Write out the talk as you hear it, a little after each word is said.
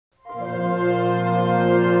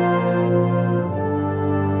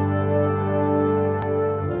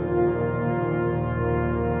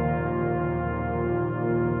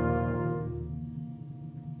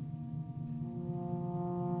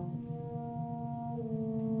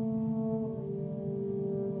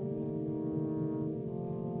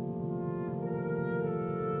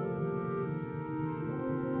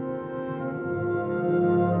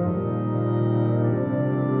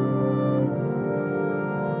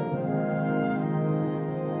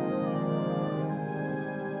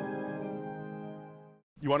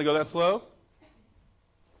You want to go that slow?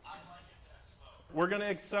 I like it that slow. We're going to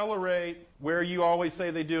accelerate where you always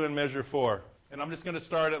say they do in measure 4. And I'm just going to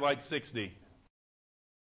start at like 60.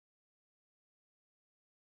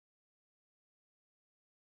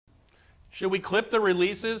 Should we clip the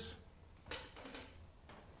releases? Yeah,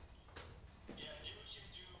 you should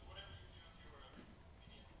do whatever you do if you were a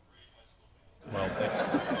medium grade high school band.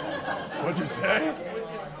 Well, what'd you say?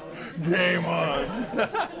 Game on.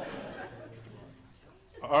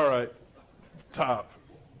 All right, top.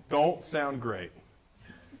 Don't sound great.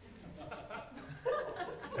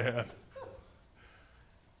 And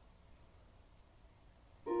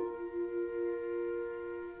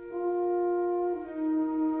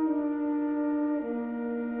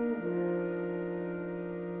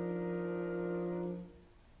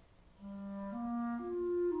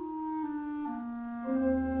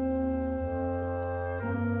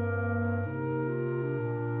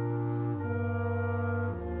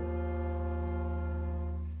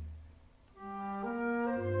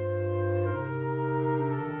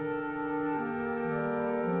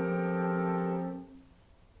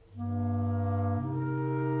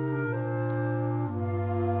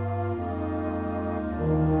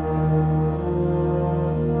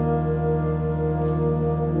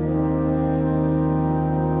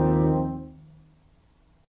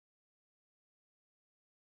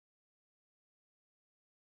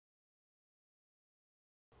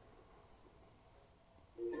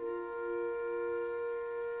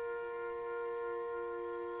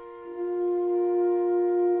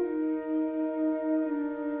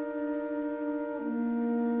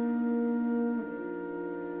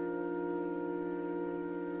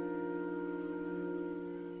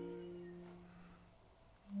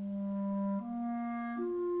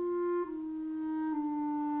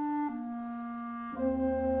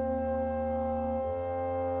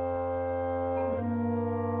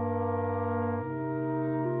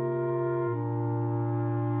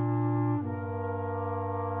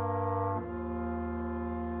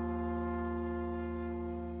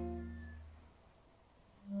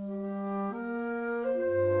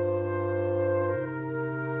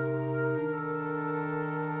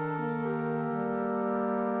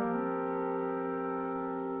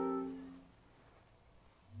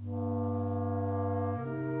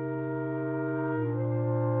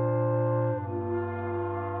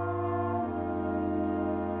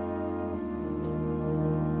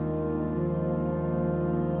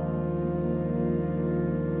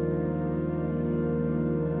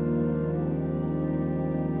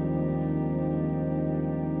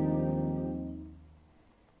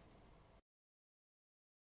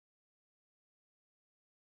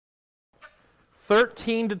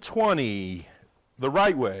 "13 to 20, the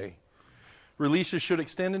right way. Releases should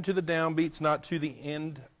extend into the downbeats, not to the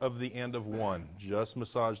end of 1. Just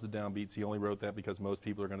massage the downbeats." He only wrote that because most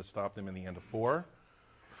people are going to stop them in the end of 4.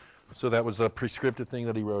 So that was a prescriptive thing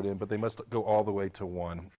that he wrote in, but they must go all the way to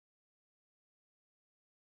 1.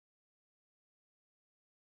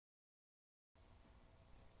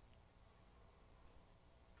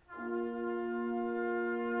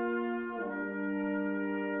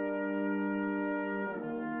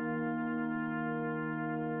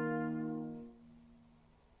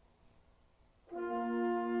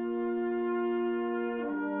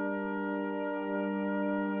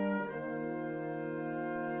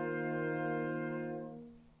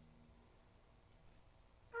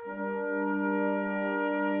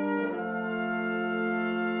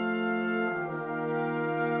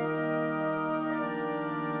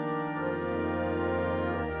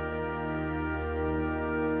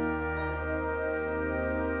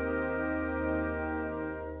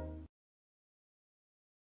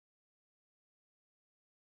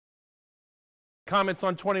 Comments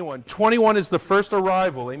on 21. 21 is the first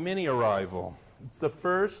arrival, a mini arrival. It's the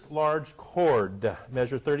first large chord.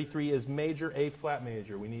 Measure 33 is major A flat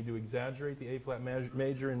major. We need to exaggerate the A flat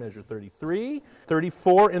major in measure 33.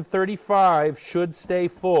 34 and 35 should stay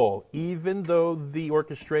full, even though the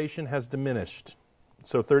orchestration has diminished.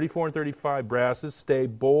 So 34 and 35 brasses stay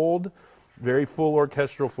bold, very full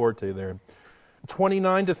orchestral forte there.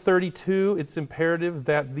 29 to 32, it's imperative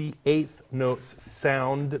that the eighth notes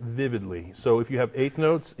sound vividly. So if you have eighth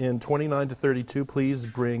notes in 29 to 32, please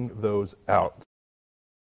bring those out.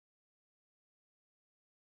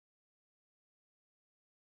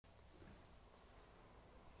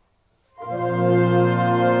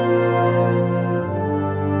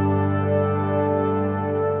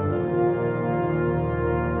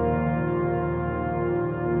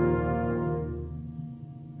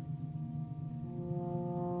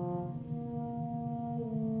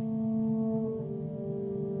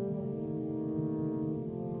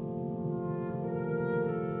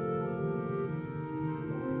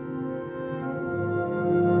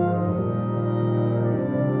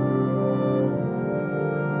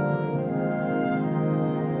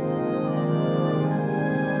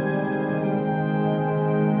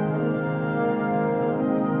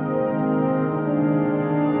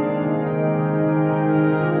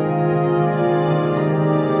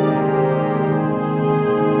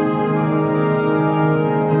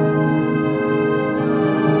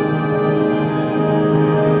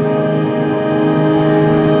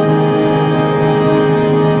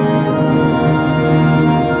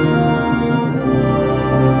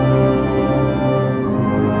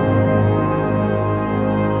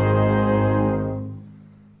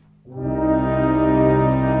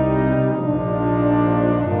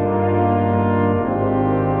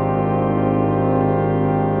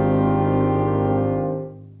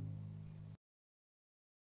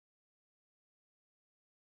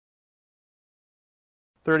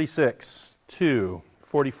 36, 2,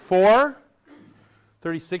 44.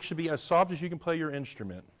 36 should be as soft as you can play your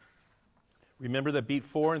instrument. Remember that beat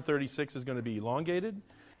 4 and 36 is going to be elongated.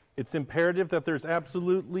 It's imperative that there's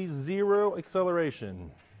absolutely zero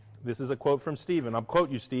acceleration. This is a quote from Stephen. I'll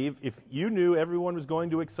quote you, Steve. If you knew everyone was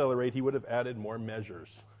going to accelerate, he would have added more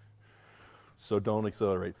measures. So don't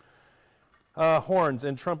accelerate. Horns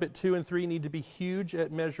and trumpet 2 and 3 need to be huge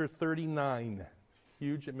at measure 39.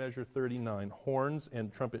 Huge at measure 39. Horns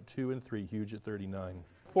and trumpet 2 and 3, huge at 39.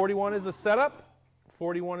 41 is a setup.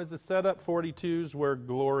 41 is a setup. 42 is where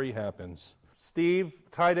glory happens. Steve,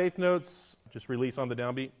 tied eighth notes, just release on the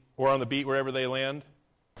downbeat or on the beat wherever they land.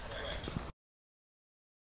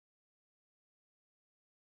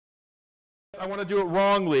 I want to do it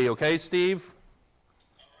wrongly, okay, Steve?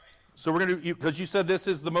 So we're going to, because you said this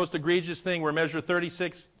is the most egregious thing where measure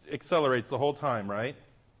 36 accelerates the whole time, right?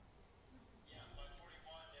 Yeah, by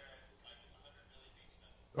 41 there, I'm 100 millibeats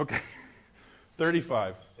now. Okay,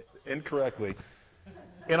 35, incorrectly.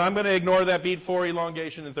 And I'm going to ignore that beat 4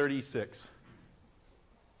 elongation in 36.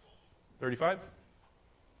 35?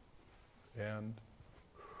 And...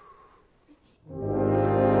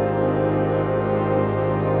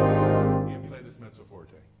 and play this mezzo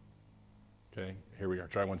forte. Okay, here we are.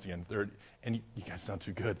 Try once again. And you guys sound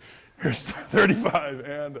too good. Here's 35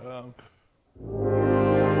 and...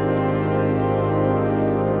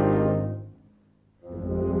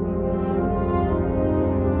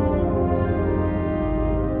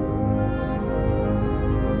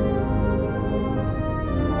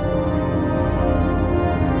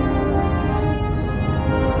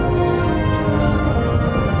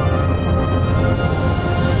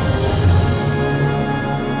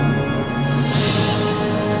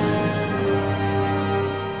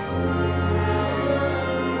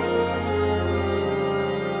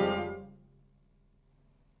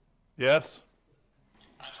 Yes?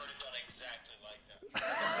 I've heard it done exactly like that.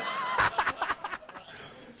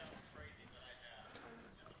 It sounds crazy,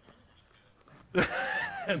 but I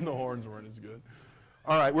have. And the horns weren't as good.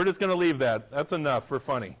 All right, we're just going to leave that. That's enough for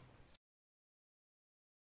funny.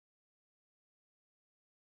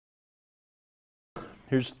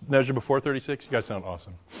 Here's measure before 36. You guys sound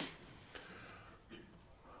awesome.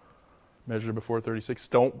 Measure before 36.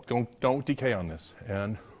 Don't decay on this.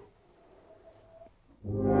 And...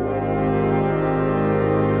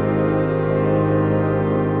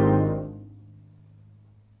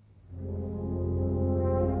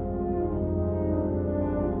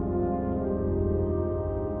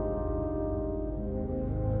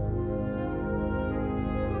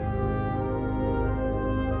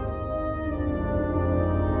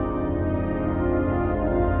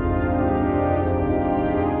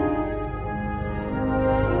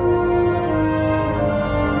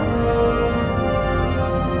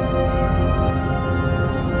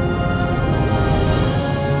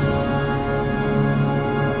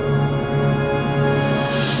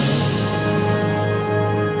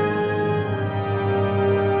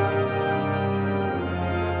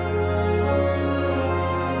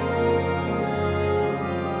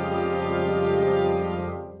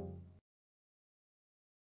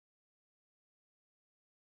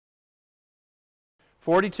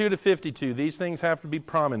 .42 to 52, these things have to be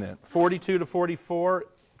prominent. 42 to 44,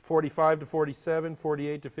 45 to 47,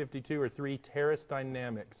 48 to 52 are three terrace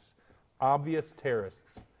dynamics, obvious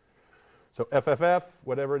terraces. So FFF,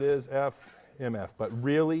 whatever it is, F, MF, but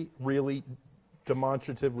really, really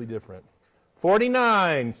demonstratively different.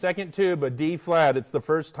 49, second tuba, D flat. It's the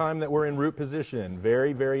first time that we're in root position.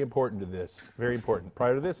 Very, very important to this. Very important.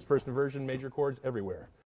 Prior to this, first inversion, major chords everywhere.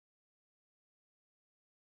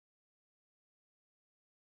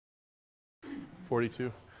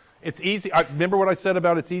 .42. It's easy. Remember what I said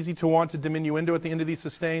about it's easy to want to diminuendo at the end of these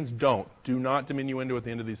sustains? Don't. Do not diminuendo at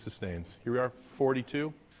the end of these sustains. Here we are,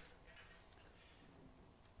 42.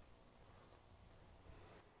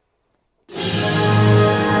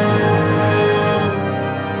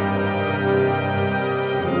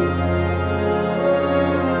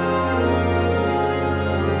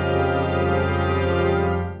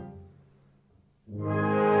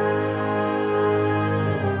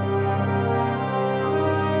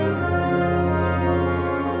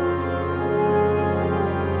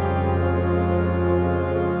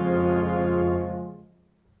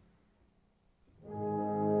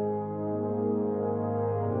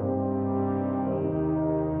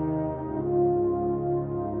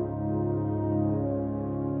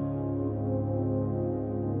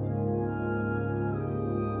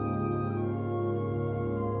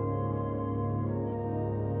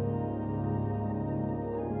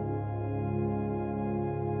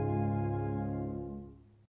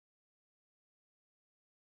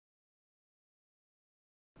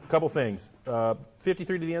 couple things.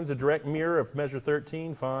 53 to the end is a direct mirror of measure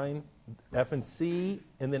 13, fine. F and C,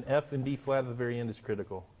 and then F and B flat at the very end is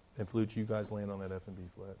critical. And flute, you guys land on that F and B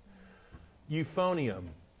flat. Euphonium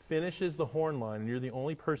finishes the horn line, and you're the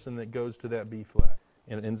only person that goes to that B flat.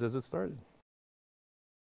 And it ends as it started.